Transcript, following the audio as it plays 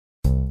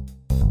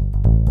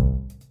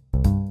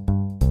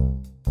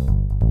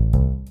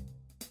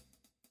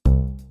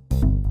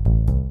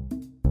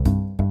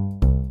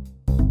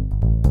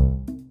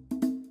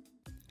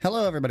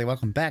Hello everybody,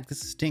 welcome back.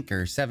 This is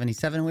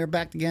Stinker77. We're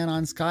back again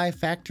on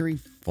SkyFactory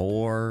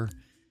 4. And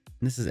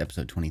this is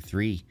episode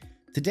 23.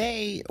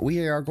 Today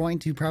we are going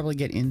to probably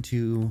get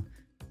into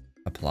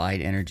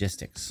Applied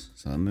Energistics.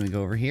 So let me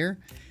go over here.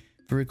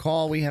 If you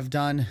recall, we have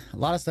done a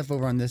lot of stuff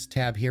over on this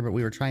tab here, but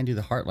we were trying to do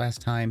the heart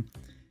last time.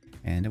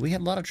 And we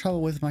had a lot of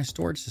trouble with my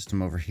storage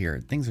system over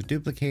here. Things are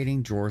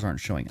duplicating, drawers aren't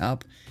showing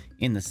up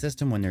in the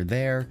system when they're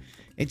there.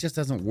 It just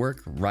doesn't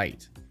work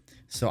right.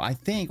 So I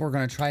think we're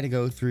going to try to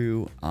go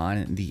through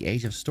on the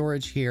Age of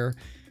Storage here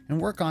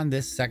and work on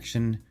this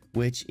section,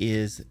 which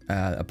is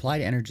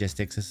Applied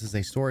Energistics. This is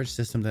a storage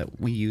system that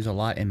we use a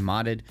lot in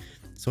modded,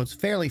 so it's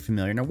fairly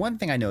familiar. Now, one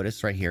thing I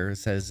noticed right here, it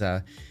says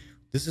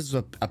this is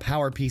a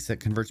power piece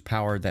that converts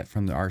power that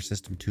from our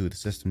system to the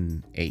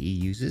system AE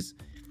uses.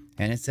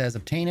 And it says,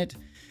 obtain it.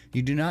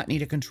 You do not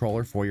need a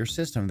controller for your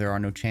system. There are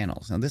no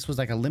channels. Now, this was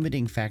like a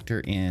limiting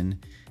factor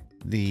in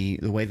the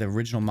way the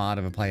original mod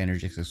of Applied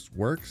Energistics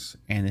works,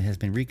 and it has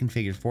been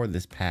reconfigured for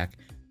this pack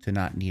to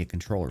not need a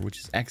controller, which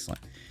is excellent.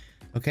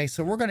 Okay,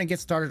 so we're going to get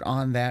started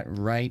on that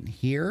right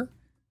here.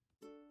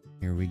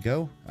 Here we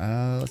go.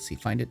 Let's see,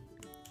 find it.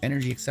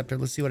 Energy acceptor.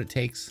 Let's see what it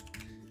takes.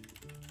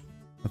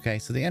 Okay,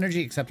 so the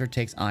energy acceptor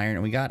takes iron,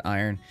 and we got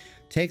iron.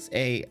 Takes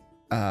a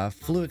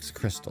fluix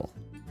crystal.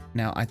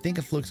 Now, I think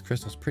a fluix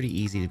crystal is pretty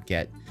easy to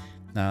get.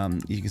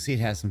 You can see it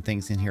has some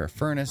things in here. A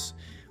furnace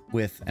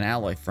with an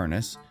alloy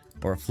furnace,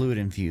 or a fluid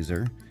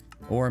infuser,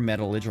 or a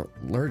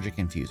metallurgic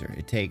infuser.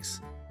 It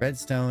takes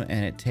redstone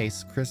and it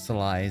takes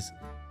crystallized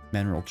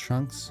mineral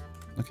chunks.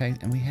 Okay,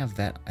 and we have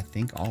that, I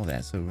think, all of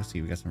that. So let's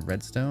see, we got some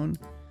redstone.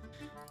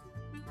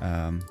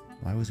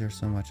 Why was there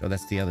so much? Oh,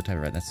 that's the other type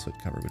of red. That's soot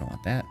cover. We don't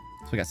want that.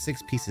 So we got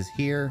 6 pieces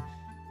here.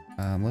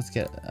 Let's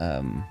get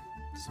some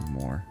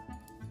more.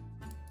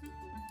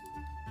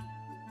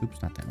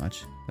 Oops, not that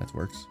much. That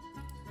works.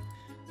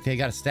 Okay,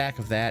 got a stack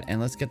of that, and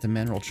let's get the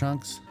mineral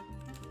chunks.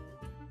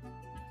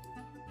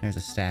 There's a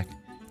stack.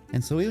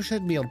 And so we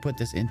should be able to put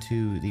this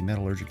into the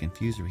metallurgic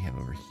infuser we have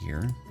over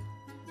here.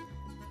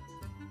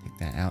 Take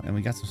that out. And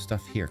we got some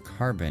stuff here.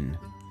 Carbon.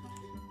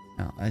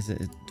 Now, is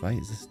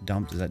this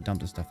dumped? Does that dump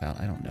the stuff out?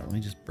 I don't know. Let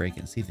me just break it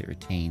and see if it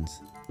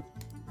retains.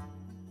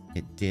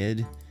 It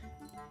did.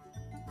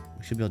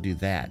 We should be able to do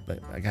that,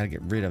 but I got to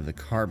get rid of the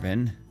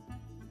carbon.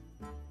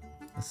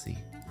 Let's see.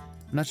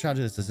 I'm not sure how to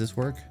do this. Does this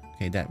work?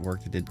 Okay, that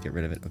worked. It did get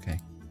rid of it. Okay.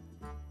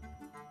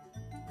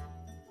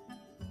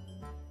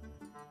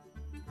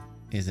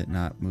 Is it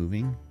not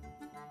moving?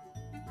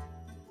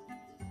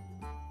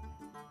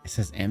 It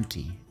says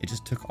empty. It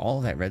just took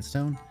all that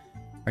redstone?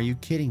 Are you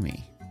kidding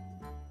me?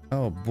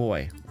 Oh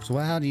boy. So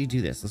how do you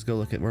do this? Let's go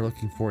look at, we're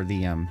looking for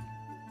the, oh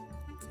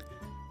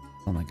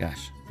my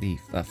gosh, the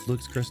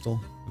flux crystal.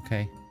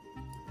 Okay.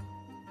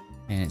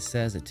 And it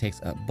says it takes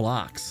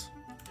blocks.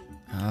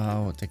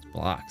 Oh, it takes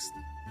blocks.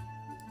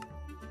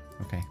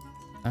 Okay.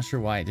 Not sure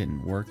why it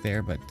didn't work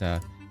there, but,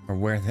 or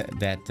where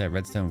that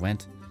redstone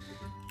went.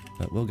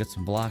 But we'll get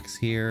some blocks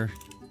here.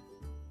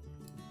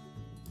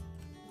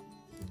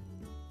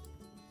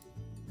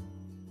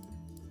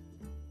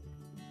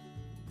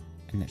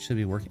 And it should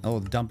be working. Oh,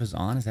 the dump is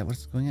on. Is that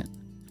what's going on?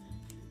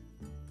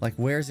 Like,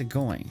 where is it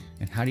going?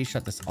 And how do you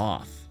shut this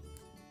off?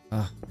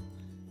 Ugh.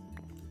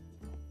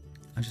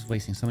 I'm just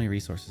wasting so many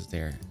resources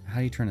there. How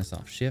do you turn this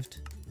off? Shift?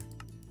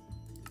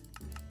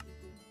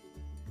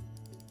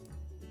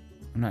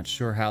 I'm not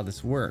sure how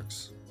this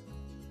works.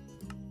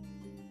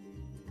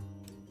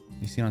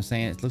 You see what I'm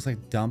saying? It looks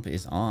like dump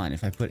is on.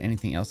 If I put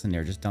anything else in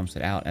there, it just dumps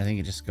it out. I think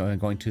it just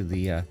going to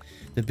the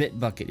bit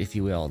bucket, if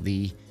you will.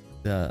 The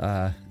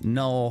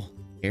null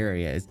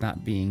area is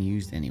not being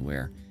used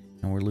anywhere,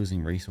 and we're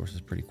losing resources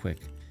pretty quick.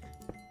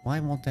 Why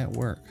won't that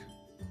work?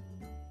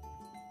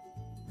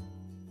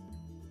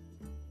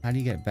 How do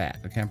you get it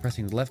back? Okay, I'm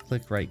pressing left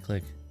click, right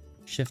click,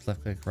 shift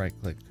left click, right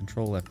click,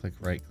 control left click,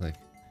 right click.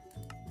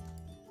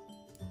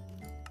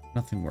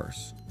 Nothing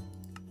worse.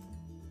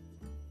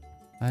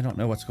 I don't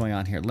know what's going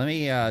on here. Let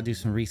me do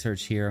some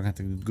research here. I'm going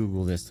to have to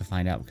Google this to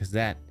find out, because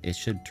it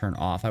should turn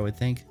off, I would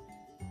think.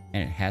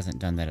 And it hasn't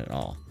done that at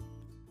all.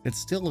 It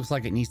still looks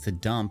like it needs to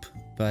dump,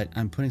 but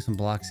I'm putting some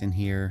blocks in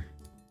here.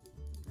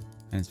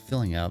 And it's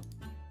filling up.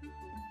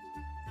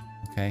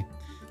 Okay.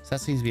 So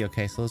that seems to be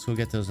okay. So let's go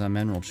get those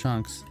mineral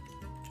chunks.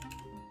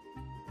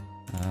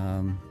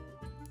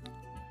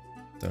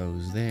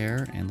 Those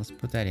there. And let's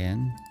put that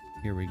in.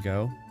 Here we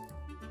go.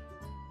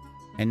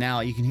 And now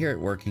you can hear it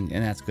working,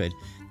 and that's good.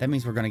 That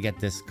means we're going to get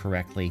this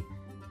correctly.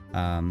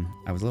 I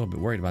was a little bit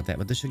worried about that,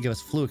 but this should give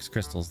us fluix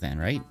crystals then,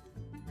 right?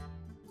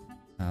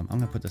 I'm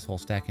going to put this whole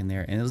stack in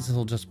there, and this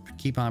will just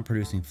keep on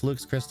producing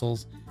fluix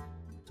crystals.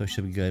 So it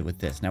should be good with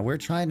this. Now we're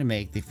trying to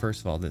make the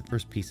first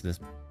piece of this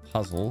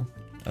puzzle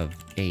of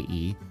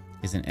AE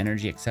is an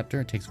energy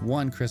acceptor. It takes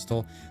 1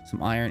 crystal,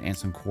 some iron, and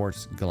some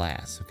quartz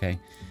glass. Okay,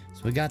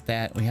 so we got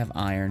that. We have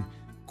iron,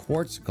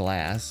 quartz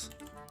glass.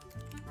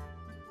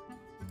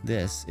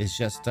 This is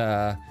just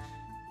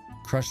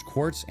crushed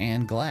quartz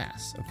and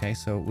glass. Okay,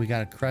 so we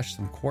got to crush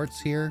some quartz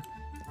here.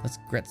 Let's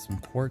get some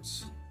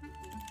quartz.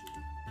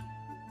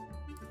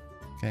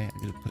 Okay,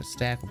 I'm gonna put a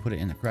stack. We'll put it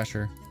in the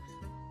crusher.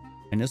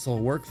 And this will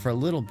work for a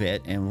little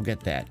bit, and we'll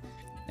get that.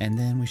 And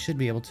then we should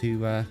be able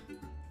to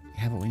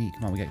have what we need.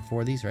 Come on, we got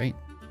 4 of these, right?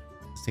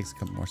 This takes a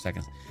couple more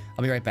seconds.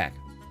 I'll be right back.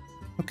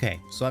 Okay,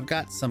 so I've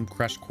got some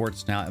crushed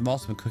quartz now. I've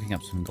also been cooking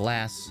up some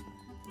glass.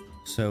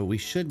 So we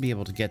should be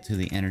able to get to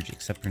the energy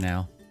acceptor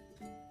now.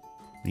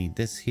 We need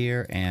this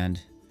here, and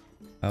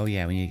oh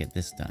yeah, we need to get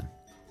this done.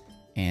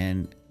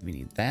 And we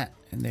need that,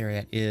 and there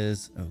it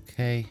is.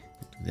 Okay,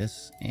 we'll do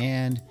this,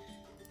 and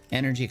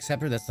energy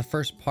acceptor, that's the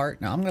first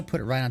part. Now I'm going to put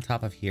it right on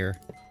top of here.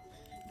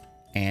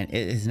 And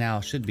it is now,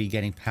 should be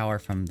getting power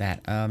from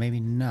that. Maybe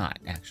not,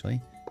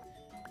 actually.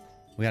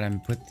 We got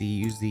to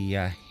use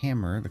the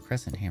hammer, the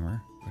crescent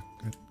hammer.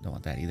 Don't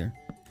want that either.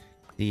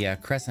 The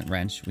crescent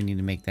wrench, we need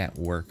to make that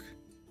work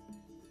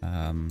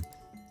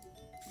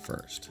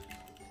first.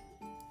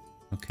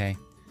 Okay.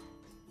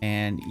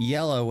 And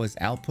yellow was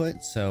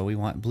output, so we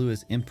want blue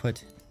as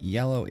input,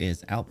 yellow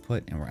is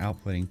output, and we're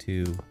outputting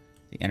to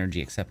the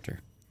energy acceptor.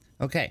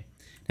 Okay.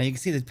 Now you can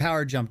see the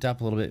power jumped up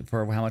a little bit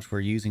for how much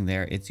we're using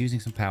there. It's using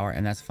some power,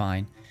 and that's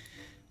fine.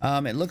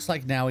 It looks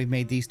like now we've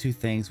made these 2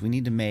 things. We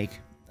need to make,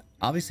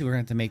 obviously we're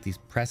going to have to make these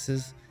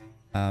presses,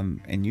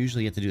 and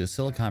usually you have to do the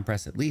silicon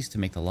press at least to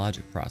make the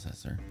logic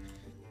processor.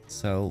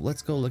 So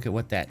let's go look at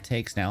what that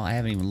takes now. I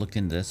haven't even looked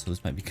into this, so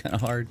this might be kind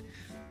of hard.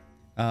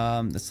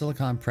 The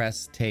silicon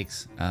press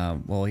takes,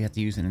 well, you have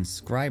to use an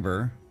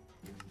inscriber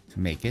to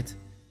make it.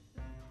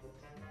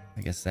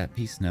 I guess that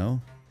piece,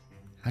 no.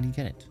 How do you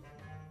get it?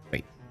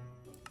 Wait.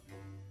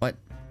 What?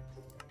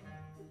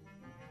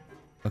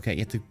 Okay, you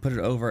have to put it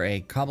over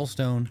a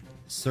cobblestone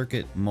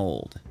circuit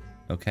mold.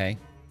 Okay?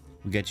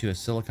 We'll get you a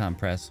silicon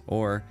press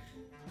or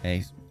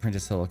a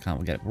printed silicon.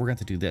 We're going to have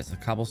to do this. A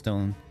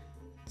cobblestone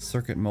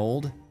circuit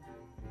mold.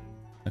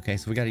 Okay,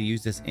 so we got to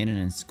use this in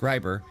an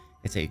inscriber.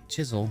 It's a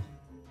chisel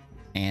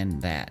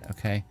and that.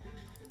 Okay?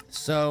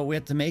 So we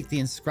have to make the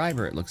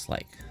inscriber, it looks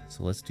like.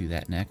 So let's do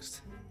that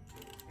next.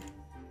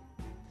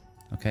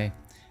 Okay.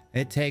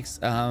 It takes,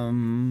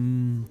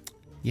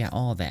 yeah,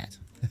 all that.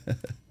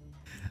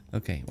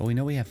 Okay, well, we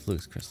know we have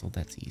flux crystal.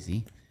 That's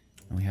easy.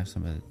 And we have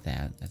some of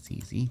that. That's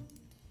easy.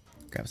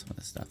 Grab some of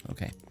this stuff.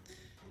 Okay.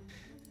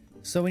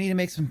 So we need to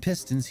make some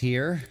pistons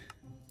here.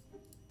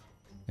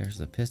 There's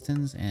the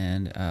pistons,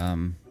 and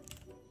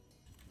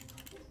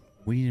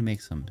we need to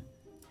make some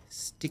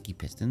sticky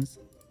pistons.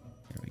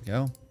 There we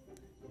go.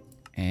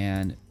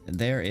 And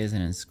there is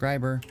an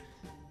inscriber,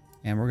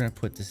 and we're going to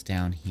put this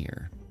down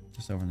here.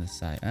 Just over on this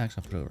side.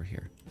 Actually, I'll put it over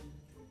here.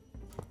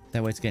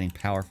 That way it's getting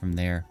power from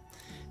there.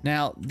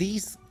 Now,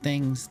 these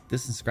things,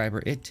 this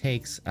inscriber, it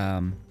takes,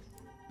 can't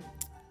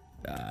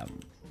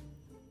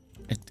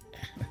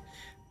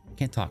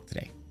talk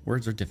today.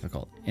 Words are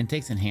difficult. It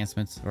takes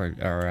enhancements or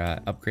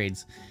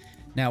upgrades.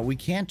 Now, we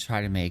can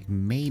try to make,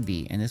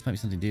 maybe, and this might be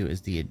something to do,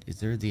 is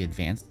there the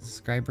advanced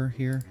inscriber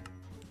here?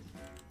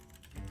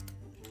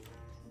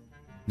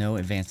 No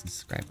advanced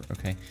inscriber,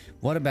 okay.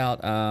 What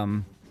about,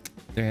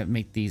 they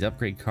make these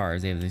upgrade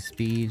cars. They have the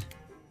speed.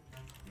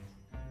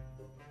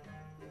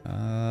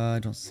 I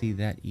don't see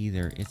that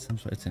either. It's some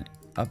sort. It's an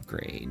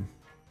upgrade.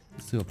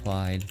 Let's do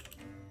applied.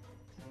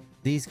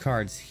 These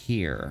cards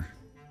here.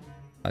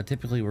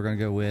 Typically, we're going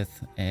to go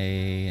with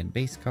a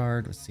base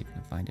card. Let's see if we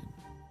can find it.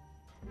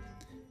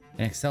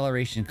 An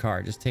acceleration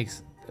card. Just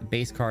takes a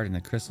base card and the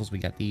crystals. We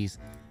got these,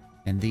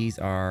 and these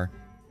are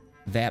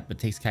that, but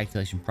takes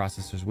calculation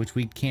processors, which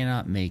we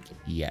cannot make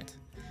yet.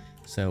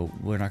 So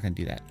we're not going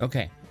to do that.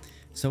 Okay.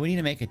 So we need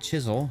to make a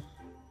chisel,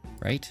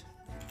 right?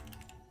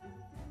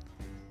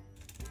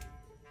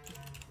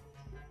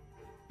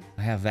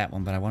 I have that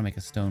one, but I want to make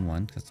a stone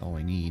one. That's all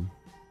we need.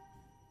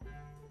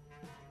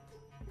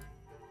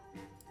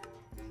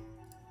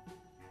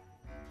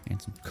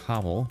 And some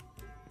cobble.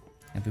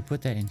 And if we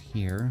put that in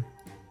here,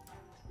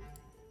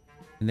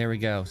 and there we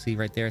go. See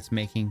right there, it's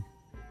making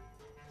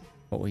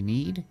what we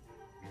need.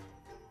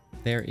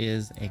 There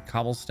is a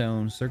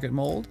cobblestone circuit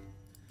mold.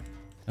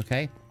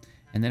 Okay.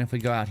 And then if we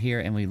go out here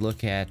and we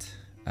look at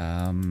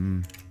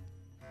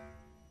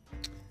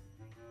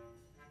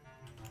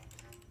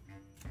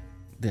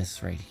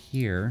this right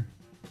here,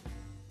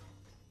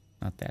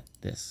 not that,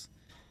 this.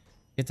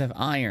 You have to have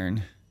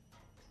iron.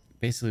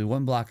 Basically,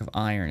 1 block of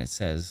iron, it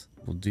says,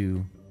 will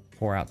do,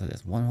 pour out to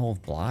this. 1 whole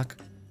block?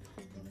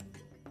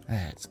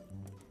 That's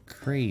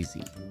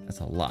crazy.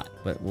 That's a lot,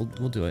 but we'll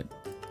do it.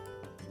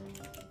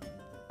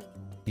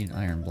 Need an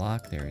iron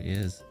block. There it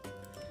is.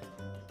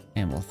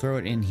 And we'll throw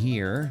it in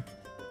here,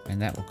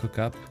 and that will cook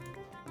up.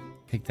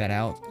 Pick that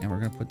out, and we're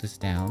going to put this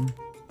down.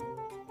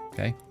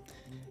 Okay.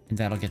 And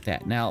that'll get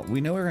that. Now,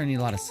 we know we're going to need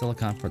a lot of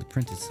silicon for the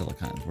printed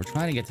silicon. We're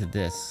trying to get to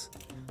this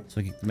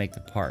so we can make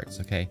the parts,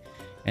 okay?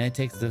 And it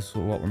takes this,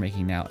 what we're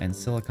making now, and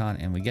silicon,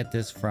 and we get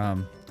this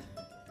from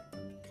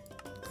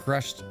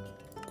crushed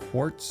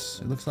quartz,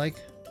 it looks like.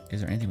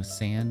 Is there anything with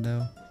sand,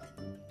 though?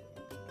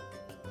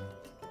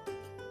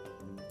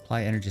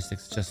 Applied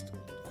Energistics, just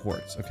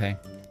quartz, okay?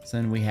 So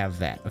then we have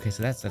that. Okay,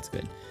 so that's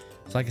good.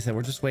 So like I said,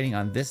 we're just waiting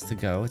on this to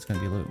go. It's going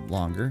to be a little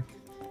longer.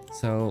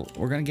 So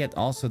we're going to get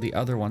also the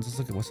other ones. Let's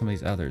look at what some of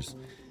these others.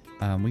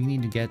 We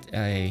need to get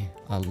a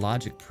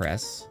logic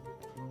press.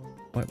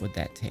 What would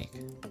that take?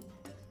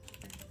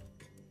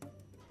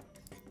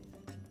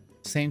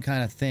 Same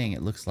kind of thing,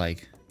 it looks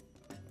like.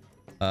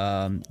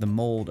 The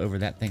mold over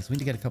that thing. So we need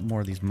to get a couple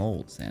more of these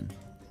molds then.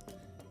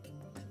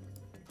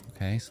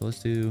 Okay, so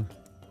let's do...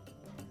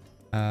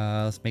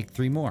 let's make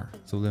 3 more.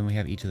 So then we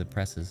have each of the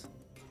presses.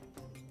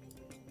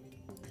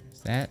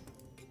 There's that.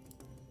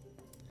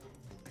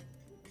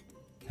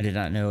 I did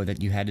not know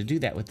that you had to do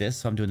that with this,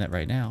 so I'm doing that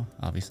right now,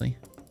 obviously.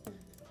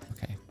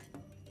 Okay.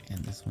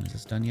 And this one, is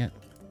this done yet?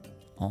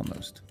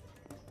 Almost.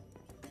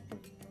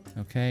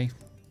 Okay.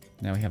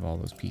 Now we have all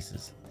those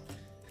pieces.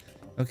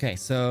 Okay,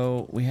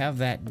 so we have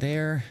that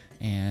there,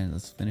 and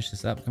let's finish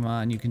this up. Come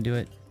on, you can do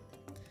it.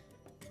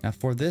 Now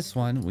for this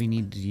one, we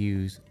need to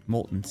use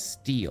molten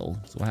steel,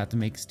 so we'll have to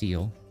make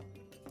steel.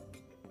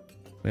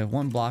 We have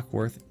 1 block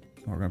worth,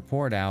 and we're going to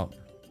pour it out.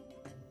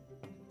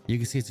 You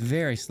can see it's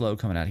very slow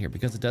coming out here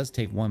because it does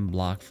take 1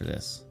 block for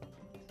this.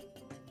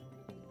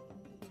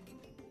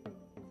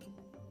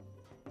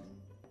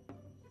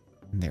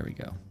 And there we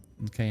go.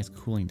 Okay, it's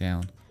cooling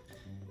down.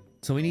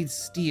 So we need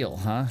steel,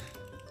 huh?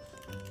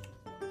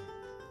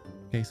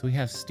 Okay, so we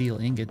have steel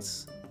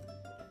ingots.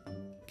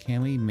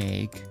 Can we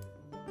make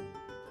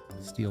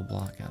a steel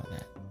block out of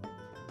that?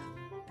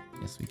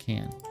 Yes, we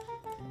can.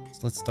 So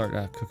let's start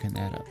cooking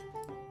that up.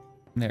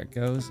 And there it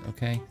goes.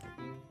 Okay.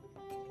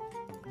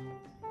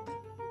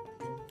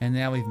 And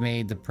now we've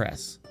made the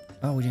press.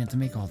 Oh, we didn't have to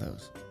make all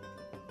those.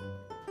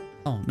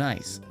 Oh,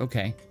 nice.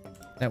 Okay.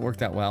 That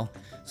worked out well.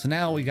 So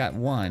now we got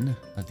 1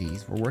 of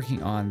these. We're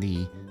working on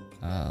the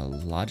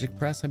logic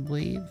press, I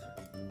believe.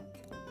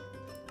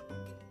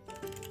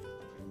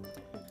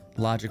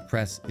 Logic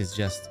press is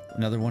just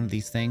another one of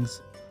these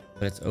things,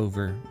 but it's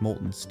over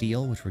molten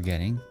steel, which we're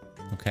getting.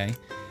 Okay.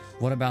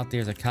 What about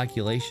there's a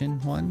calculation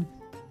one?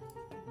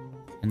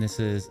 And this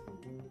is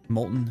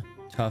molten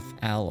tough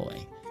alloy.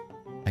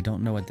 I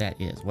don't know what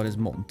that is. What is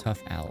molten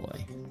tough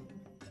alloy?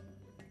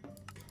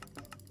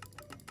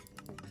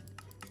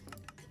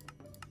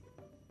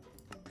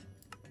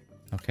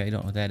 Okay,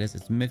 don't know what that is.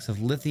 It's a mix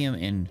of lithium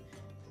and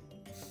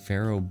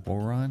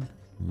ferroboron.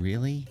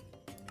 Really?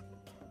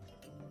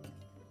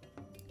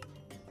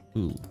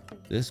 Ooh,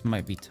 this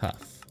might be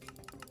tough.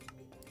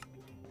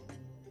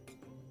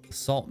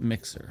 Salt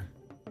mixer.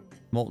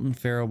 Molten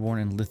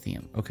ferroboron and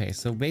lithium. Okay,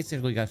 so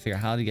basically we got to figure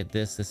out how to get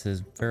this. This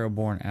is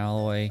ferroboron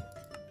alloy,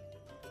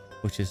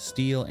 which is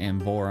steel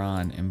and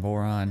boron. And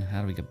boron,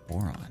 how do we get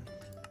boron?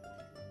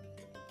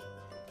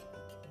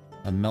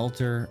 A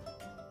melter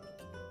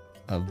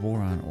of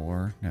boron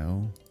ore.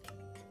 No.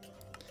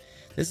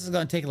 This is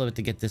going to take a little bit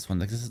to get this one.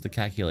 Like, this is the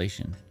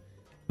calculation.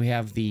 We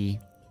have the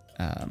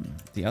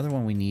other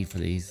one we need for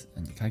these,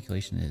 and the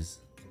calculation is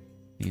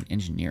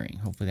engineering.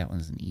 Hopefully that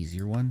one's an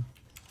easier one.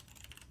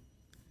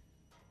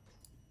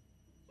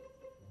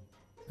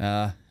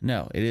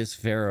 No, it is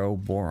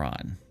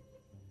ferroboron.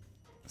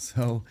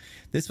 So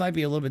this might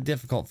be a little bit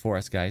difficult for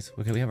us, guys.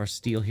 Okay, we have our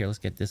steel here. Let's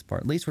get this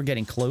part. At least we're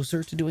getting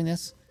closer to doing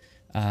this.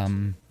 A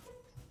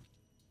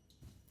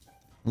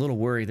little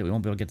worried that we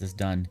won't be able to get this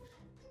done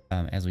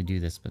as we do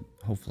this, but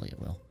hopefully it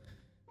will.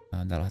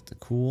 That'll have to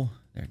cool.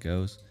 There it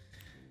goes.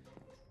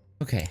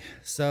 Okay,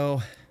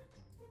 so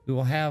we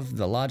will have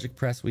the logic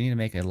press. We need to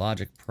make a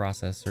logic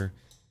processor.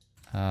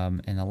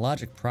 And the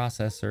logic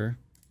processor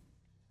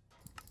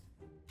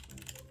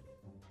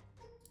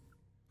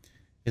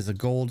is a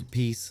gold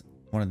piece,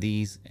 one of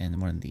these,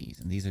 and one of these.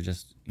 And these are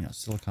just, you know,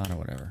 silicon or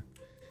whatever.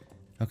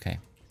 Okay,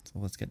 so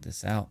let's get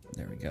this out.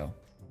 There we go.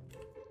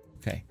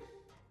 Okay,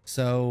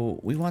 so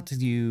we want to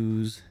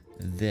use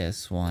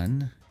this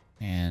one,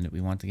 and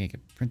we want to get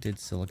printed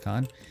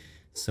silicon.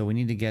 So we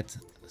need to get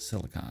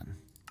silicon.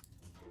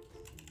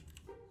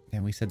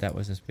 And we said that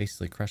was just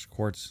basically crushed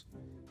quartz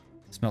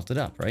smelted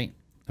up, right?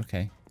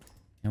 Okay.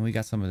 And we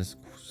got some of this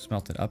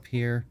smelted up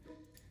here.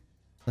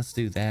 Let's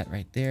do that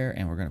right there.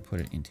 And we're going to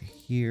put it into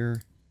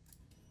here.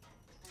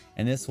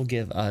 And this will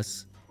give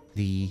us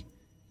the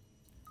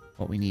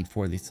what we need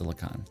for the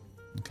silicon.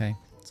 Okay.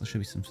 So there should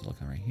be some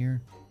silicon right here.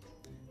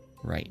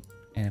 Right.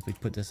 And if we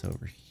put this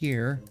over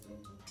here,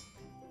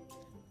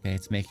 okay,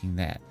 it's making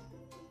that.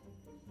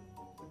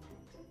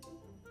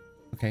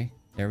 Okay.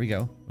 There we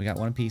go. We got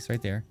one piece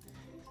right there.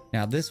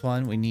 Now this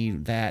one, we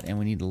need that, and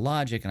we need the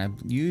logic, and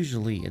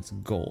usually it's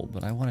gold,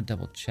 but I want to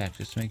double check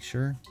just to make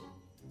sure.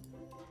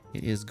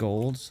 It is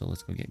gold, so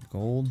let's go get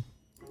gold.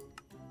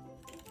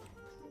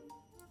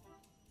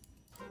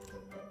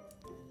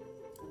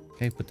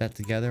 Okay, put that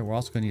together. We're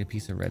also going to need a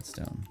piece of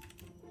redstone.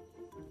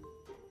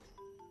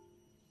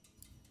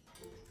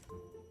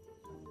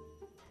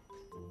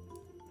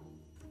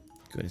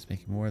 Good, it's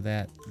making more of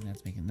that, and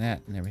that's making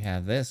that, and there we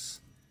have this.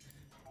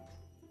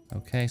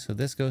 Okay, so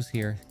this goes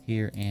here,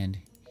 here, and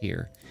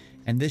here.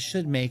 And this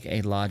should make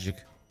a logic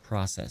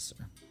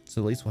processor.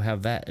 So at least we'll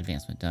have that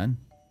advancement done.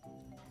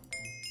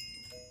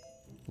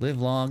 Live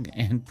long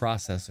and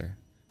processor.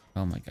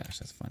 Oh my gosh,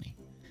 that's funny.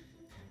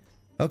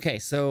 Okay,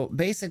 so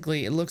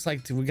basically it looks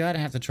like we gotta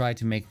have to try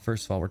to make,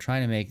 first of all, we're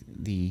trying to make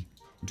the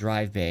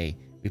drive bay.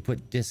 We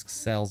put disk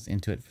cells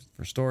into it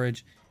for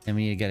storage, And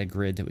we need to get a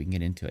grid that we can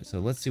get into it. So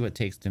let's see what it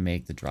takes to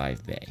make the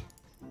drive bay.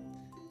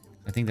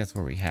 I think that's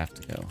where we have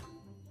to go.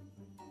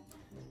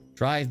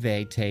 Drive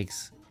bay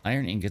takes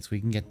iron ingots. We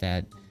can get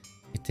that.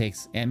 It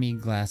takes ME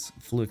glass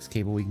fluix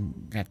cable. We can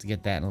have to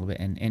get that in a little bit.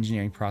 And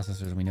engineering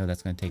processors. And we know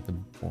that's going to take the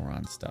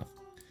boron stuff.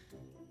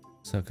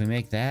 So can we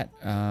make that?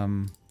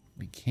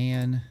 We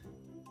can.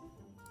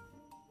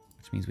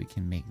 Which means we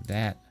can make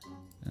that.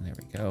 And there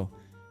we go.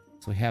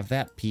 So we have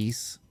that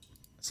piece.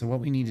 So what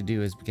we need to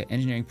do is get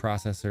engineering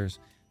processors.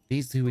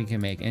 These two we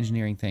can make.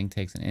 Engineering thing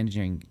takes an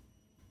engineering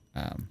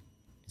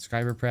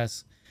inscriber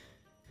press.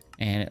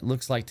 And it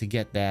looks like to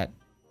get that.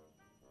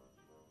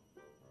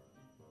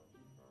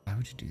 Why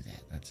would you do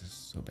that? That's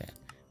just so bad.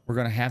 We're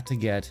going to have to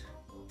get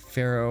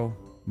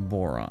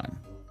ferroboron.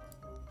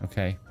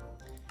 Okay.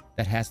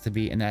 That has to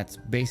be, and that's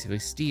basically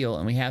steel.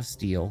 And we have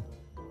steel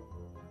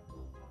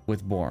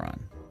with boron.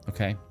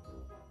 Okay.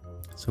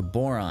 So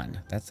boron.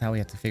 That's how we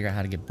have to figure out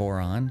how to get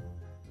boron.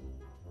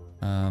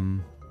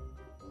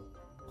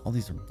 All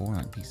these are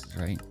boron pieces,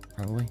 right?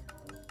 Probably.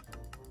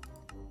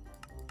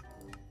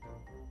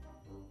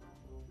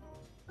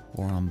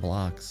 Boron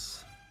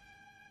blocks.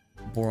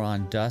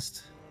 Boron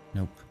dust.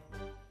 Nope.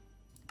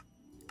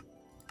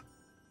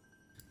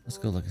 Let's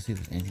go look and see if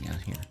there's anything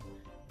out here.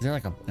 Is there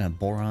like a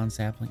boron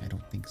sapling? I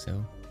don't think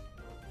so.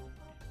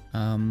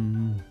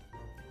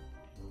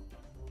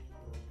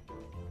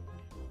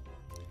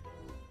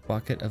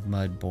 Bucket of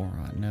mud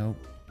boron. Nope.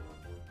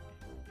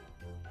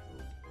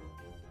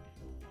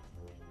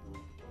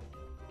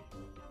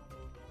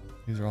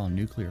 These are all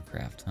nuclear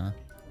craft, huh?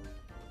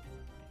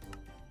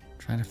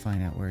 Trying to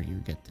find out where you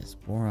get this.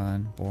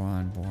 Boron,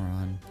 boron,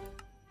 boron.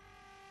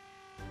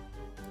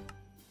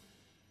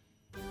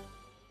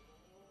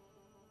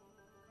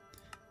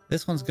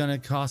 This one's gonna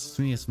cost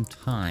me some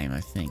time, I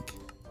think.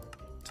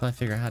 Until I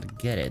figure out how to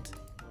get it.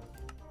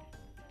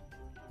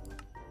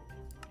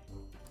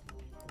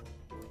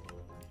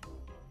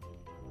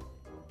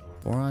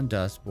 Boron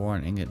dust,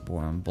 boron ingot,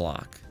 boron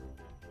block.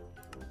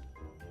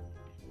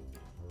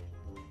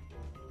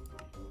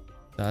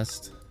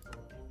 Dust.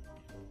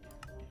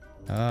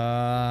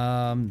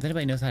 If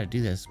anybody knows how to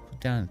do this, put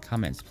down in the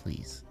comments,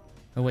 please.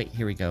 Oh wait,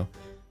 here we go.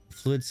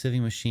 Fluid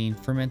sieving machine,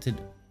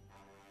 fermented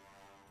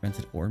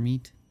ore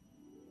meat.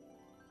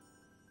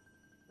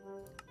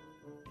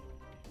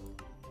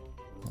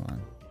 Hold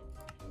on.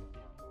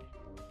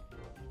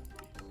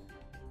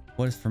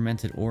 What is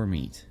fermented ore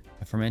meat?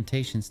 A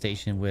fermentation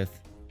station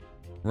with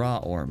raw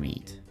ore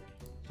meat.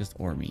 Just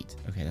ore meat.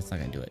 Okay, that's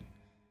not gonna do it.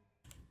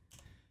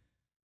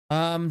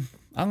 I'm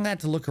gonna have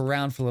to look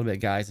around for a little bit,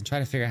 guys, and try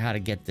to figure out how to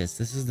get this.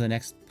 This is the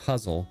next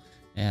puzzle.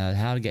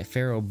 How to get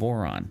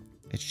ferroboron.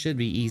 It should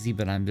be easy,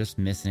 but I'm just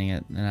missing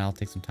it, and I'll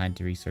take some time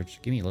to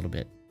research. Give me a little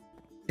bit.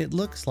 It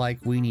looks like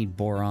we need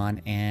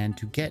boron, and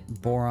to get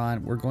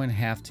boron, we're going to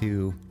have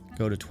to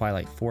go to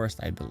Twilight Forest,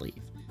 I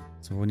believe.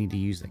 So we need to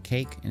use a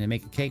cake, and to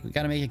make a cake, we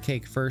got to make a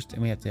cake first,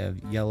 and we have to have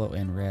yellow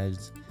and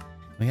reds.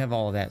 We have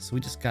all of that, so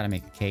we just got to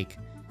make a cake.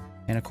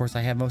 And of course,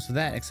 I have most of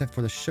that, except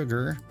for the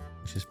sugar,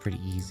 which is pretty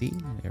easy.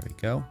 There we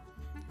go.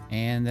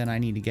 And then I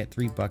need to get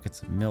 3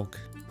 buckets of milk.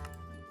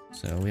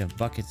 So we have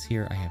buckets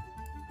here. I have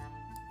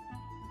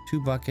 2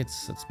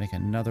 buckets. Let's make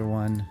another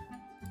one.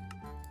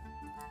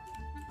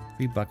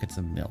 3 buckets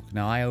of milk.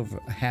 Now I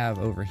have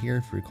over here,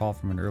 if you recall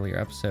from an earlier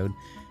episode,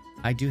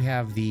 I do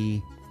have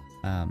the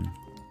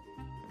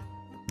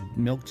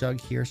milk jug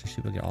here, so I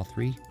should be able to get all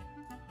 3.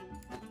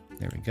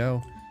 There we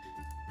go.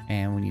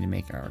 And we need to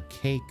make our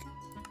cake.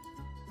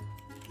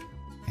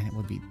 And it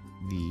would be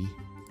the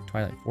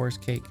Twilight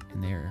Forest cake,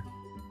 and there.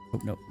 Oh,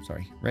 no,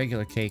 sorry.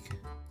 Regular cake.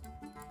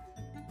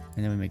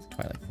 And then we make the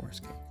Twilight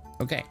Forest cake.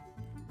 Okay.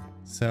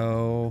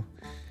 So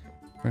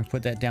we're going to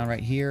put that down right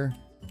here.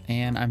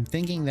 And I'm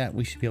thinking that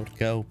we should be able to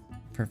go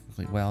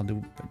perfectly well.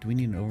 Do we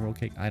need an overall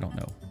cake? I don't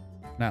know.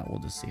 If not, we'll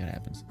just see what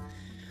happens.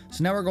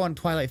 So now we're going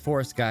to Twilight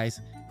Forest,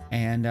 guys.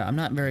 And I'm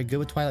not very good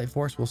with Twilight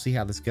Forest. We'll see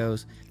how this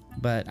goes.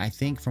 But I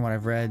think from what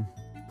I've read,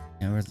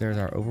 you know, there's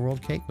our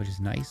overworld cake, which is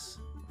nice.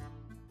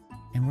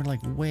 And we're like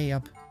way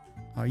up.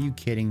 Are you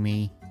kidding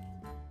me?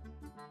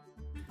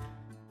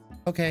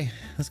 Okay,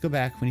 let's go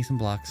back. We need some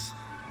blocks.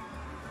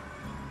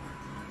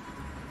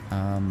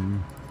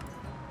 And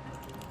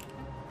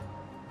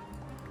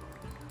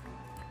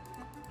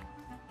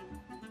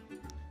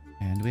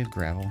we have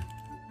gravel.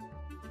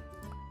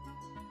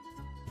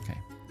 Okay.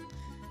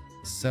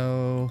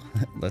 So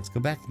let's go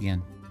back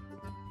again.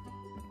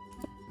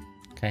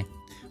 Okay.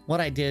 What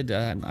I did,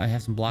 I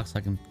have some blocks so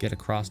I can get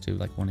across to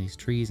like one of these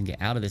trees and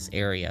get out of this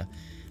area.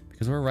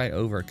 Because we're right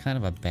over kind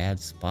of a bad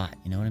spot,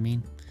 you know what I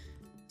mean?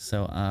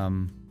 So,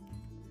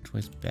 which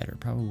way's better?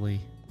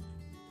 Probably,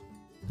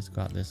 let's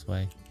go out this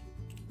way.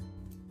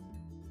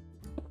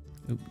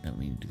 Oop, don't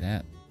mean to do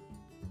that.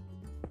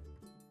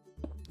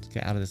 Let's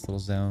get out of this little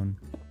zone.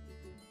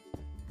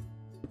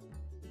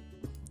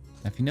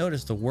 Now, if you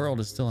notice, the world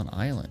is still an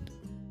island.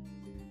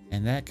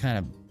 And that kind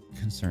of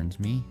concerns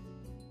me.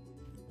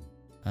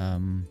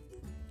 Jump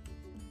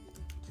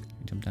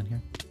down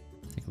here.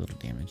 Take a little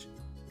damage.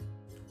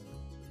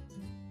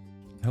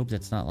 I hope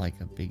that's not like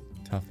a big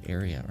tough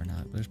area or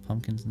not. There's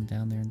pumpkins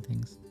down there and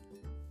things.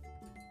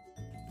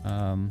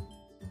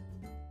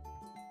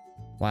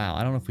 Wow,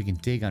 I don't know if we can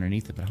dig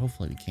underneath it, but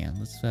hopefully we can.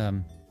 Let's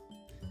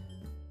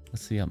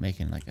see about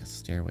making like a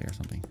stairway or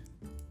something.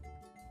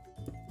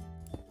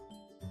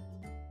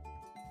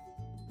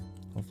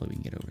 Hopefully we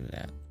can get over to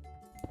that.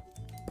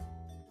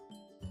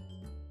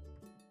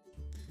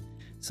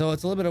 So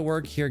it's a little bit of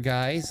work here,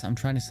 guys. I'm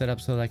trying to set up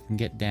so that I can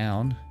get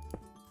down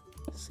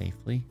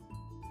safely.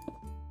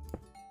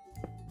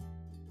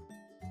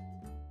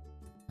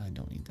 I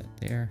don't need that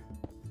there.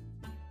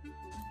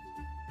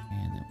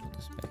 And then put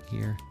this back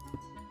here.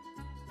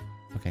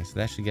 Okay, so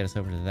that should get us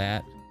over to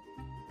that.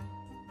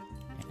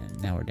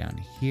 And now we're down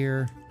to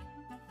here.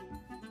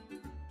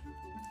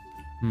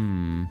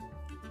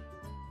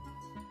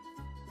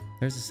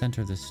 There's the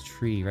center of this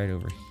tree right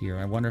over here.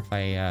 I wonder if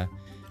I...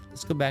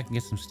 let's go back and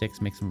get some sticks,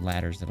 make some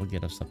ladders that'll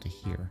get us up to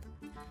here.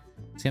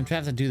 See, I'm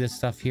trying to do this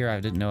stuff here. I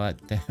didn't know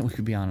that we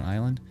could be on an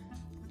island.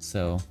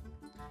 So...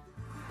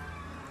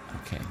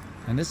 okay.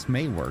 And this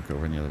may work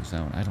over in the other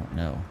zone. I don't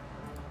know.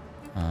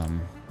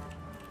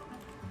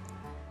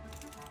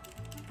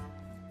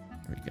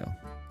 There we go.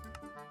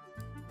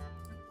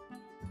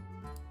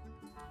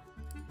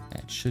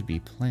 That should be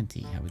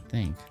plenty, I would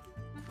think.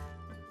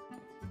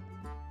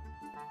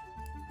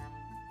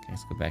 Okay,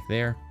 let's go back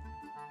there.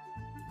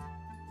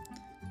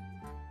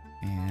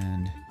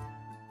 And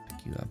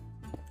pick you up.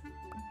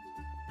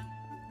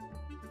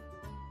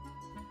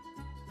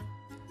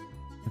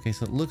 Okay,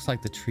 so it looks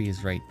like the tree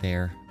is right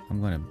there. I'm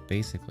going to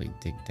basically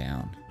dig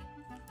down.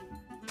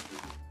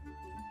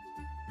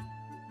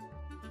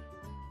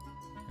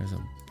 There's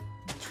a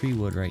tree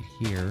wood right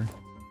here.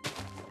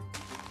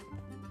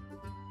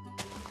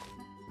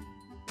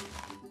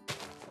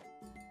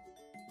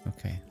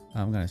 Okay,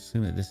 I'm going to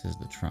assume that this is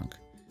the trunk.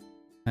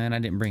 And I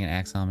didn't bring an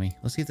axe on me.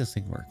 Let's see if this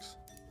thing works.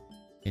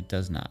 It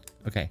does not.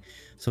 Okay,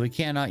 so we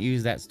cannot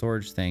use that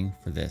storage thing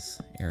for this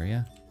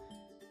area.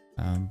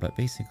 But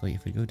basically,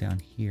 if we go down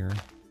here...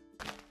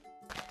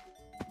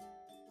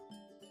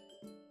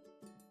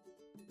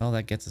 well,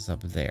 that gets us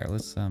up there.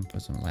 Let's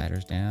put some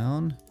ladders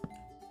down.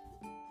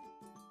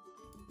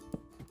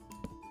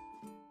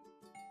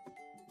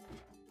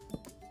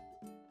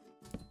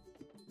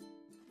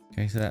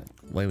 Okay, so that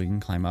way we can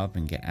climb up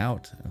and get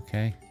out.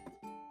 Okay.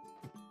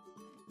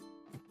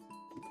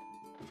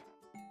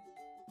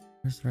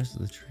 Where's the rest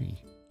of the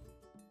tree?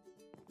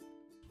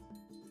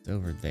 It's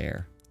over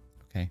there.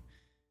 Okay.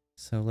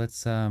 So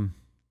let's get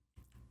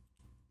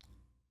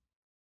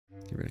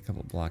rid of a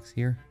couple blocks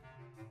here.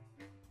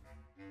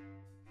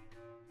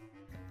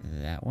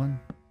 That one.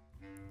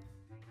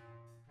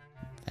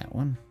 That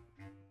one.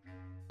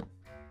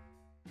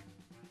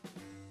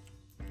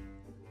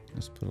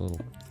 Let's put a little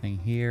thing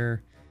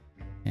here.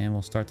 And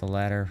we'll start the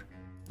ladder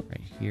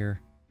right here.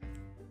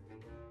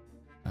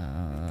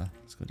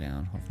 Let's go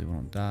down. Hopefully we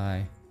won't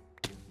die.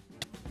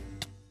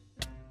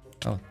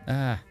 Oh,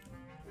 okay,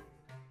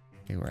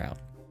 we're out.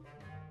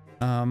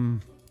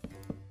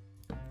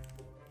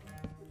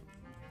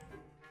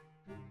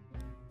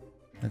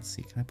 Let's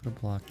see. Can I put a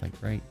block like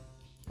right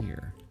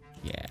here?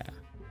 Yeah.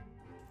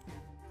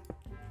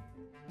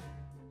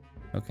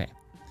 Okay.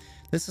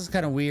 This is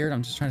kind of weird.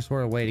 I'm just trying to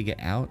sort a way to get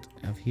out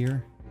of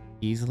here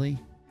easily.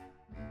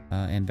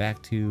 And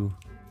back to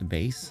the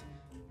base.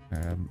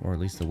 Or at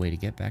least the way to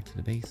get back to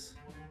the base.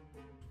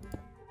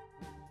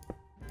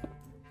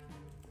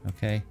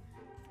 Okay.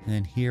 And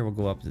then here we'll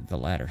go up the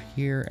ladder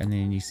here. And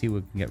then you see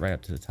we can get right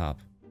up to the top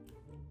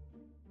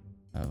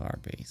of our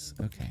base.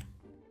 Okay.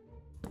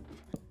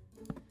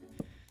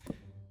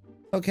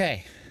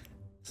 Okay.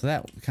 So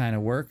that kind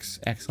of works.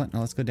 Excellent.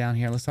 Now let's go down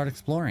here. Let's start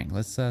exploring.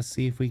 Let's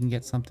see if we can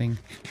get something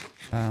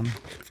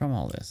from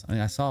all this. I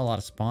mean, I saw a lot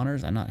of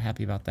spawners. I'm not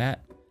happy about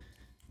that.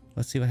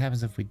 Let's see what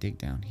happens if we dig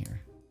down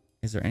here.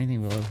 Is there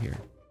anything below here?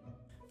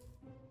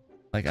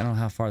 Like, I don't know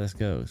how far this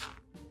goes.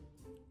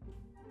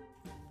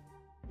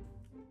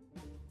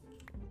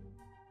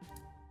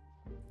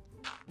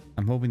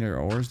 I'm hoping there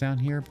are ores down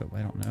here, but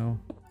I don't know.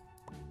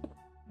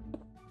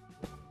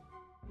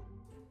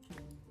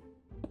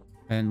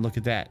 And look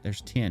at that.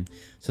 There's tin.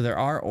 So there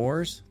are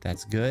ores.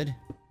 That's good.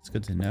 It's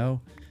good to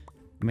know.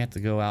 We may have to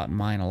go out and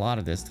mine a lot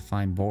of this to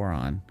find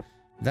boron.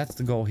 That's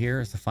the goal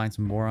here, is to find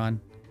some boron.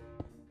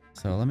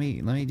 So let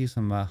me do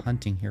some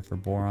hunting here for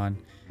boron.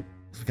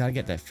 We've got to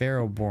get that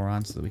ferro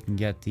boron so that we can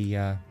get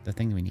the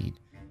thing we need.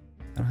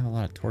 I don't have a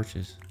lot of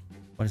torches.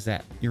 What is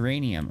that?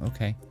 Uranium.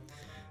 Okay.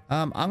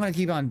 I'm going to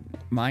keep on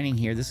mining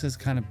here. This is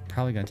kind of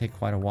probably going to take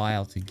quite a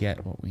while to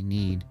get what we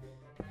need.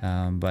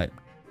 But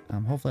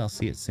hopefully I'll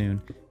see it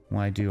soon.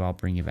 When I do, I'll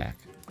bring you back.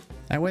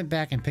 I went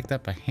back and picked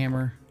up a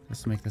hammer.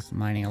 This will make this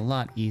mining a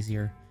lot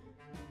easier.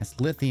 That's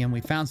lithium.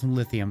 We found some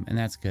lithium, and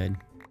that's good.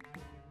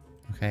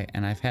 Okay,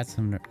 and I've had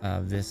some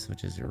of this,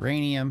 which is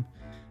uranium.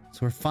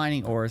 So we're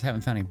finding ores.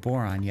 Haven't found any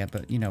boron yet,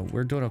 but, you know,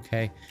 we're doing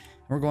okay.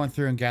 We're going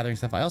through and gathering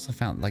stuff. I also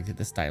found, like,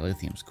 this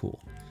dilithium's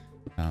cool.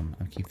 I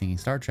keep thinking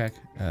Star Trek.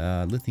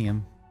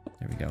 Lithium.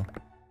 There we go.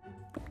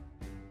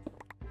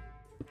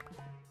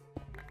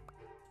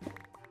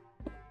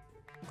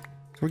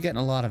 We're getting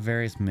a lot of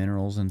various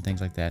minerals and things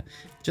like that.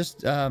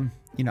 Just, you know,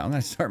 I'm going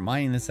to start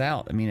mining this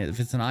out. I mean, if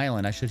it's an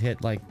island, I should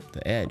hit, like,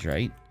 the edge,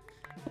 right?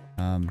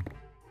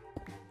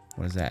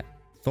 What is that?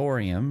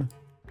 Thorium.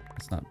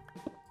 That's not...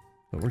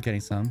 But we're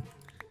getting some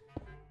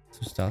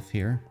stuff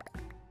here.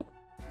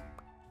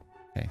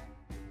 Okay.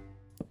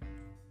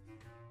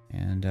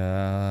 And,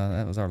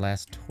 that was our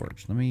last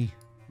torch. Let me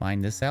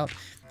mine this out.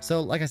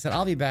 So, like I said,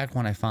 I'll be back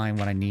when I find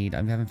what I need.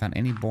 I haven't found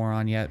any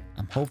boron yet.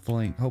 I'm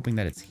hoping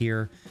that it's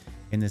here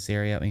in this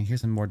area. I mean,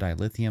 here's some more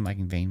dilithium. I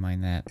can vein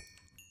mine that.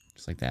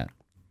 Just like that.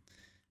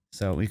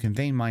 So we can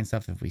vein mine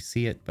stuff if we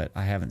see it, but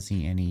I haven't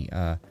seen any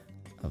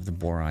of the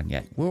boron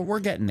yet. We're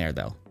getting there,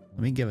 though. Let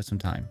me give it some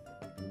time.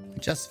 We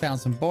just found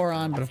some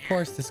boron, but of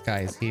course this guy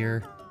is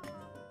here.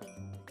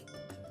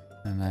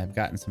 And I've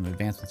gotten some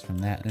advancements from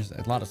that. There's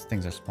a lot of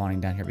things are spawning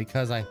down here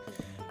because I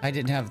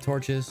didn't have the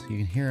torches. You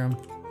can hear them.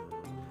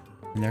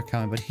 And they're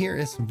coming. But here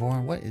is some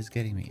boron. What is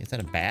getting me? Is that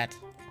a bat?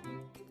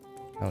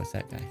 Oh, it's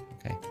that guy.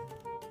 Okay.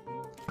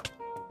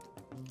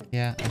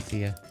 Yeah, I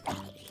see ya.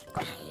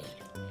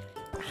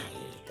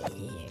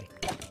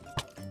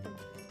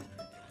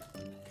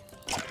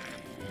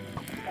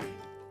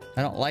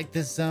 I don't like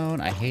this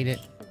zone. I hate it.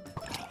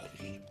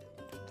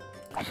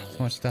 So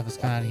much stuff is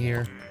coming out of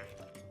here.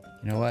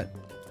 You know what?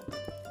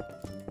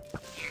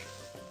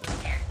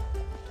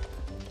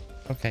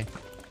 Okay.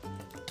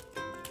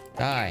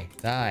 Die.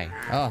 Die.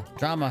 Oh,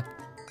 drama.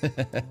 He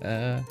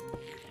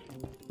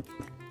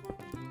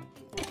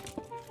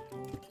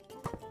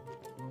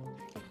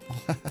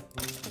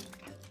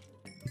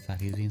thought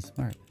he was being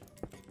smart.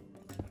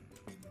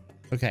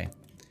 Okay.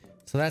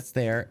 So that's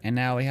there. And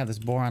now we have this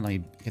boron. Let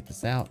me get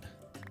this out.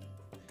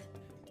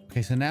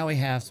 Okay, so now we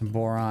have some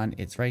boron.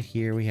 It's right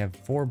here. We have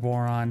 4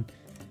 boron.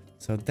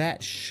 So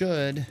that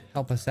should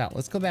help us out.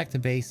 Let's go back to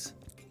base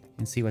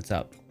and see what's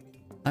up.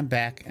 I'm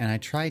back, and I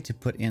tried to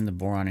put in the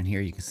boron in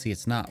here. You can see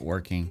it's not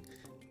working.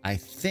 I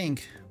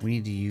think we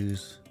need to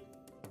use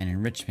an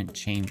enrichment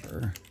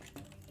chamber.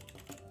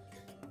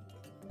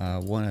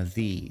 One of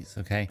these,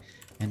 okay?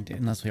 And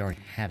unless we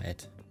already have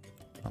it.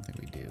 I don't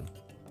think we do.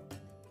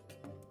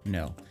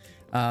 No.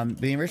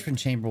 The enrichment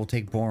chamber will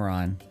take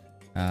boron.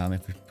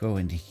 If we go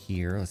into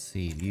here, let's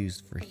see,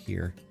 used for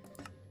here.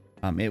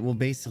 It will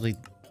basically,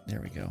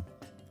 there we go.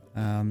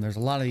 There's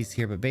a lot of these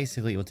here, but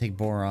basically it will take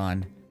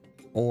boron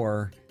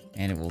ore,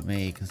 and it will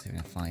make, let's see if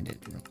I can find it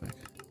real quick.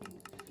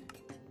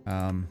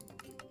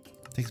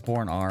 It takes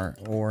boron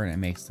ore, and it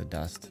makes the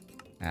dust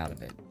out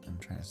of it. I'm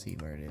trying to see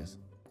where it is.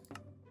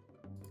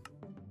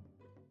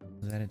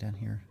 Is that it down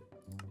here?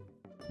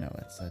 No,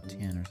 that's a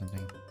tin or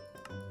something.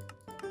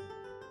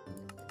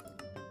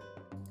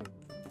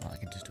 Well, I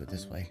can just do it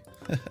this way.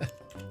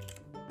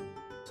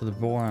 So the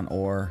boron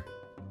ore,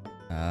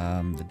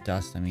 the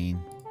dust, I mean,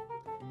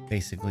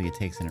 basically it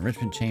takes an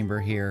enrichment chamber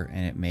here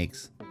and it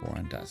makes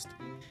boron dust.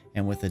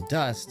 And with the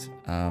dust,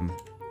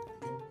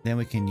 then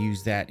we can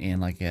use that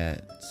in like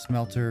a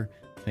smelter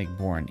to make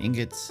boron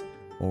ingots,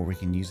 or we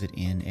can use it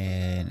in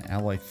an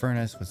alloy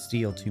furnace with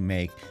steel to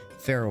make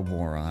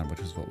ferroboron,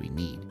 which is what we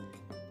need.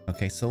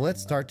 Okay, so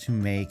let's start to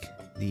make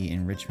the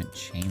enrichment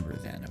chamber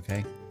then,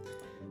 okay?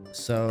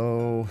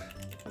 So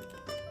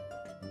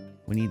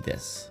we need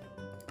this.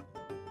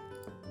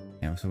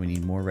 And so we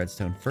need more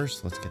redstone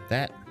first. Let's get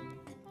that.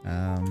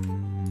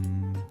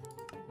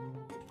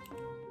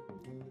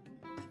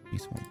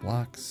 Need some more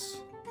blocks.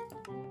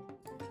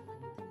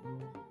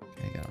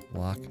 Okay, I got a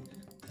block.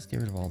 Let's get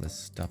rid of all this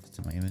stuff that's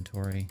in my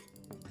inventory.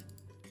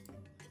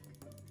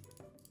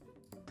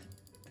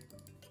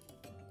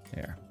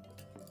 There.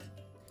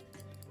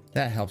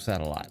 That helps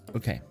out a lot.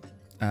 Okay.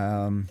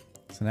 So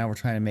now we're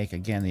trying to make,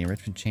 again, the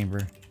enrichment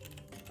chamber.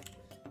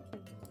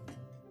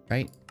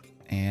 Right?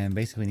 And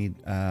basically we need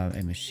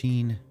a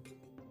machine.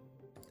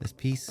 This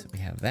piece, we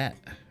have that.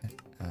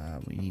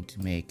 We need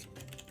to make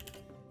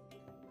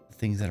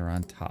things that are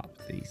on top.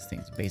 These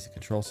things, basic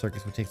control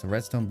circuits, which takes the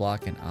redstone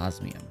block and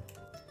osmium.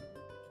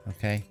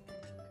 Okay.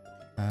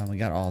 We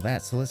got all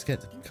that. So let's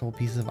get a couple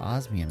pieces of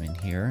osmium in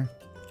here.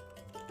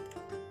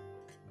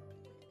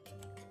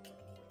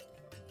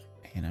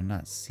 And I'm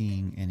not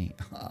seeing any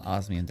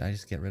osmium. Did I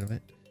just get rid of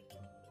it?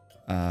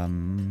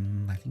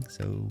 I think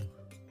so.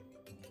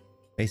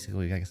 Basically,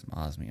 we gotta get some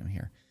osmium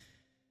here.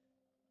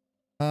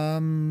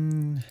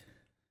 Can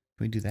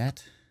we do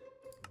that?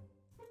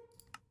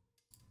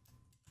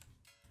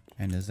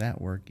 And does that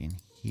work in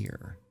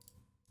here?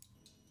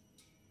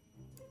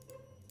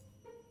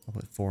 I'll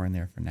put 4 in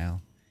there for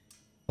now.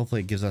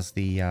 Hopefully it gives us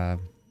the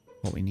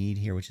what we need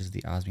here, which is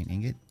the osmium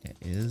ingot. It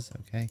is,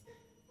 okay.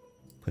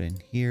 Put in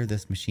here.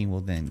 This machine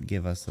will then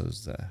give us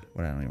those, I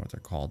don't know what they're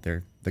called.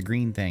 They're the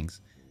green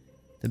things.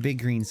 The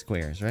big green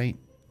squares, right?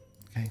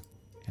 Okay.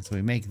 And so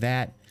we make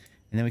that,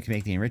 and then we can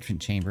make the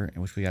enrichment chamber,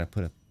 in which we got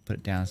to put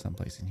it down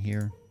someplace in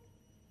here.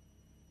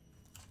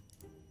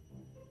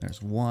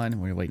 There's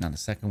one. We're waiting on the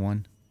second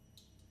one.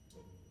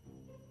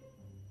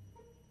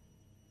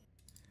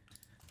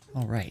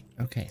 All right.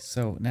 Okay.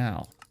 So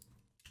now,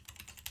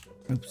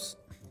 oops.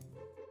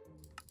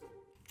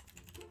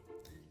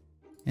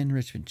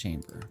 Enrichment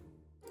chamber.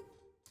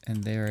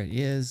 And there it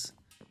is.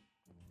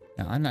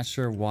 Now, I'm not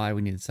sure why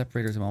we needed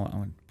separators. I'm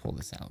going to pull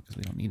this out because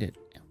we don't need it.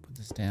 Put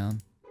this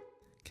down.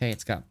 Okay,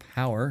 it's got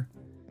power.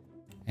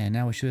 And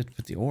now we should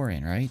put the ore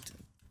in, right?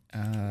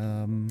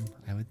 I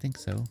would think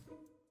so.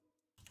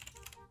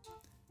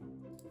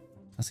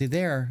 Now see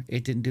there,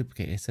 it didn't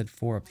duplicate. It said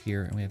 4 up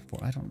here, and we have 4.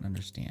 I don't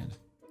understand.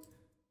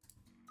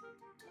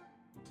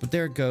 But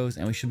there it goes,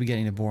 and we should be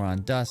getting the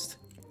boron dust.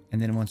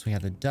 And then once we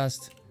have the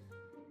dust,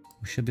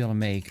 we should be able to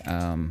make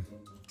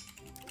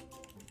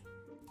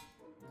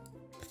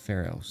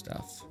ferro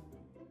stuff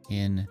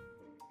in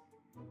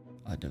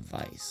a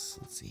device.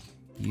 Let's see.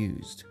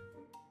 Used.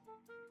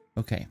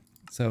 Okay,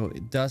 so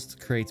dust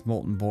creates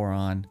molten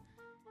boron.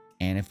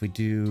 And if we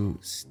do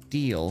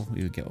steel,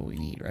 we would get what we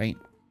need, right?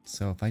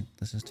 So if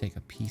let's just take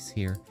a piece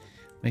here.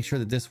 Make sure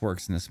that this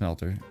works in the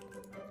smelter.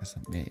 Because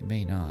it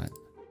may not.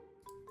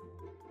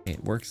 Okay,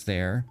 it works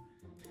there.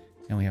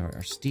 And we have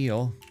our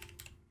steel.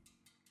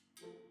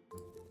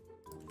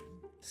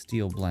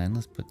 Steel blend.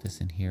 Let's put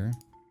this in here.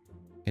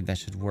 Okay, that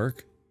should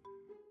work.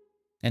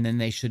 And then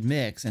they should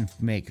mix and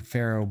make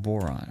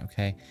ferroboron,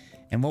 okay?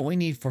 And what we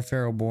need for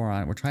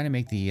ferroboron, we're trying to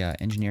make the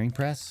engineering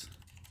press.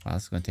 Wow,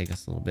 this is going to take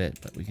us a little bit,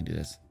 but we can do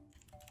this.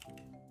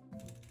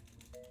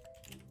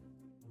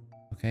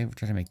 Okay, we're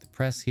trying to make the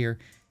press here.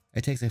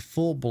 It takes a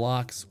full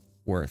block's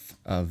worth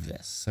of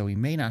this. So we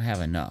may not have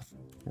enough.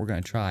 We're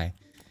going to try.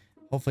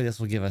 Hopefully this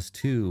will give us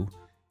 2.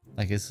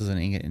 Like this is an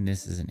ingot and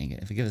this is an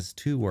ingot. If it gives us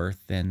 2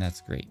 worth, then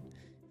that's great.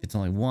 If it's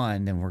only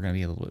 1, then we're going to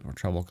be a little bit more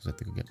trouble because we have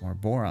to go get more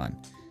boron.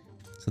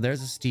 So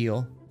there's a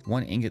steel.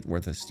 1 ingot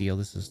worth of steel.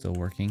 This is still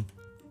working.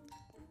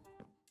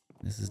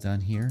 This is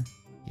done here.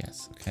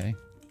 Yes, okay.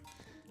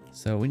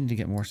 So we need to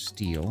get more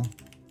steel.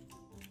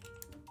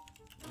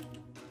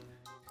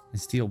 And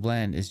steel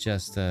blend is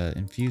just an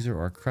infuser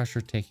or a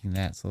crusher taking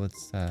that. So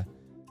let's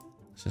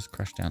just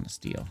crush down the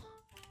steel.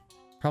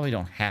 Probably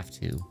don't have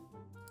to.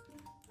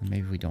 Or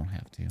maybe we don't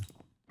have to.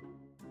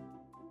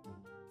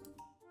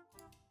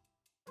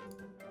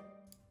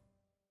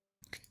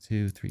 Okay,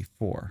 2, 3,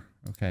 4.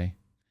 Okay.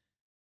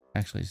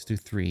 Actually, let's do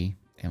 3.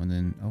 And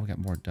then, oh, we got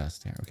more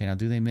dust there. Okay, now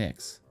do they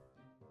mix?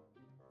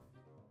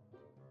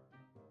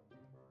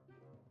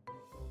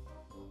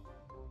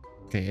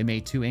 Okay, it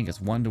made 2 ingots,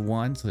 1 to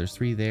 1. So there's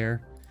 3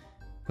 there.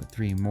 Put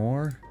 3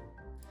 more.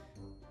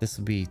 This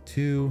will be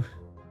 2,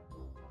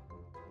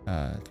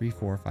 3,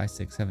 4, 5,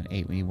 6, 7,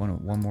 8. We need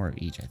one more of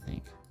each, I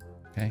think.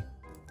 Okay.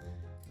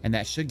 And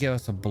that should give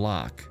us a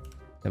block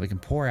that we can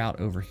pour out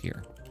over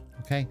here.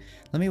 Okay.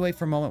 Let me wait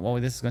for a moment while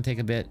this is going to take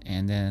a bit,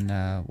 and then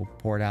we'll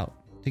pour it out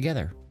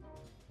together.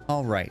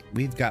 All right.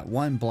 We've got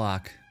 1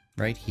 block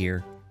right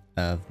here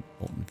of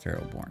molten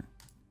ferroboron.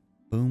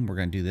 Boom. We're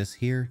going to do this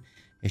here.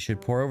 It should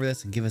pour over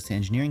this and give us the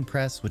engineering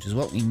press, which is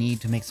what we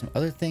need to make some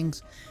other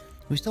things.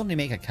 We still need to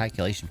make a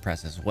calculation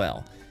press as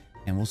well.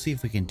 And we'll see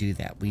if we can do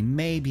that. We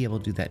may be able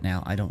to do that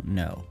now. I don't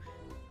know.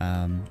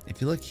 If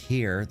you look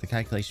here, the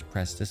calculation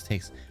press just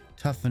takes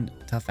tough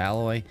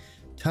alloy.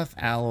 Tough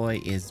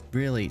alloy is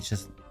really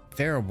just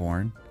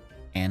ferroboron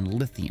and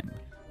lithium.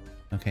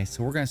 Okay,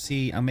 so we're going to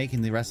see, I'm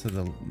making the rest of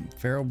the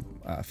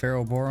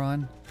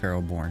ferroboron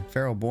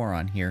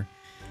here.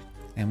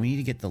 And we need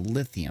to get the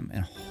lithium,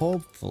 and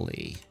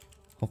hopefully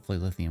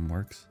lithium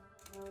works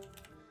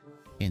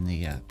in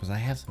the, because I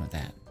have some of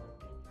that.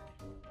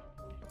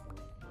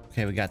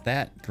 Okay, we got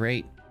that.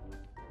 Great.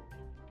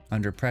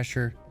 Under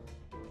pressure.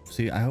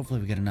 See, hopefully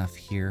we get enough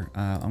here.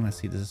 I'm going to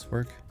see, does this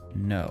work?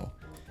 No.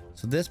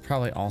 So this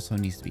probably also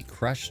needs to be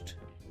crushed.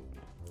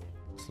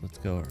 So let's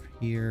go over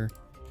here.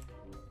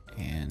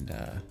 And,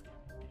 does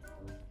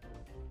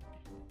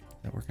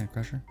that work on a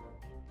crusher?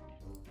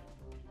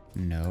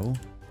 No.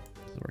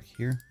 Does it work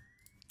here?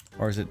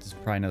 Or is it just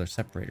probably another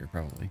separator,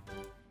 probably?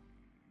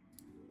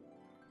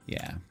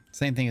 Yeah.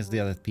 Same thing as the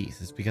other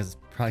piece. It's because it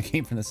probably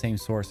came from the same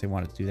source. They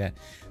wanted to do that.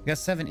 We got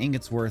 7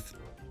 ingots worth.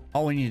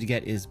 All we need to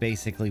get is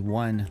basically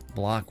 1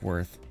 block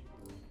worth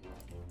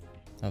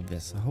of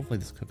this. So hopefully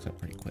this cooks up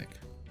pretty quick.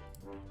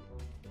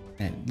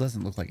 And it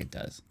doesn't look like it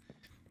does.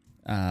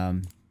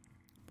 But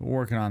we're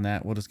working on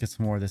that. We'll just get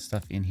some more of this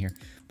stuff in here.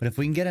 But if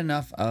we can get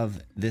enough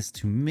of this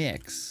to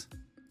mix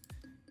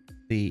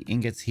the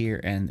ingots here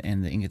and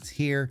the ingots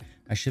here,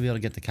 I should be able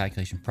to get the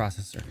calculation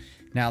processor.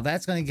 Now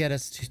that's going to get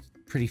us to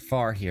pretty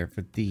far here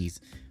for these,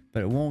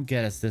 but it won't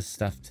get us this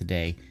stuff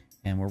today,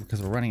 and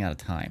because we're running out of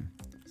time.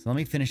 So let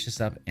me finish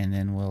this up and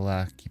then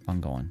we'll keep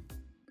on going.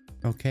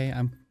 Okay,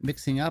 I'm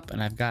mixing up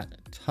and I've got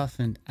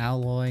toughened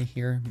alloy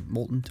here,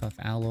 molten tough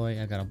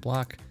alloy. I got a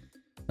block.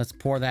 Let's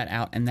pour that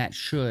out, and that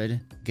should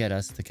get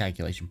us the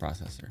calculation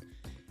processor.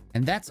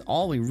 And that's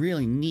all we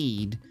really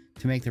need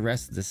to make the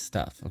rest of this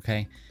stuff.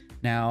 Okay,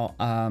 now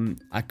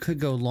I could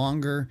go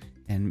longer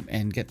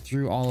and get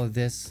through all of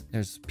this.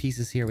 There's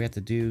pieces here we have to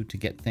do to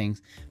get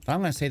things, but I'm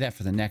going to say that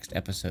for the next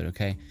episode.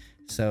 Okay,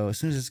 so as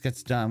soon as this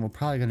gets done, we're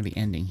probably going to be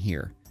ending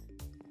here.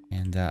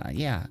 And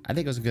yeah, I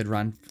think it was a good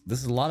run. This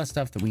is a lot of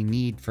stuff that we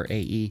need for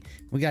AE.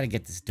 We got to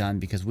get this done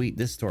because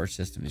this storage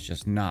system is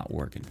just not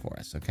working for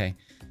us. Okay,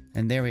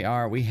 and there we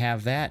are. We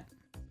have that.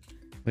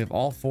 We have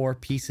all 4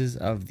 pieces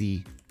of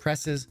the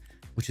presses,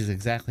 which is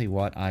exactly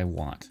what I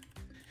want.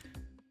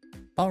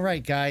 All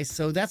right, guys,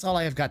 so that's all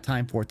I have got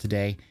time for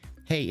today.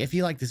 Hey, if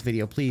you like this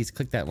video, please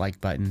click that like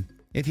button.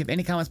 If you have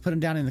any comments, put them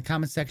down in the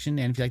comment section.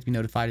 And if you'd like to be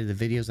notified of the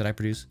videos that I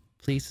produce,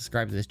 please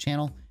subscribe to this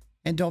channel.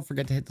 And don't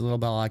forget to hit the little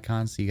bell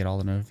icon so you get all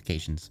the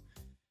notifications.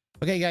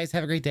 Okay, guys,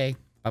 have a great day.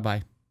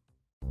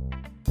 Bye-bye.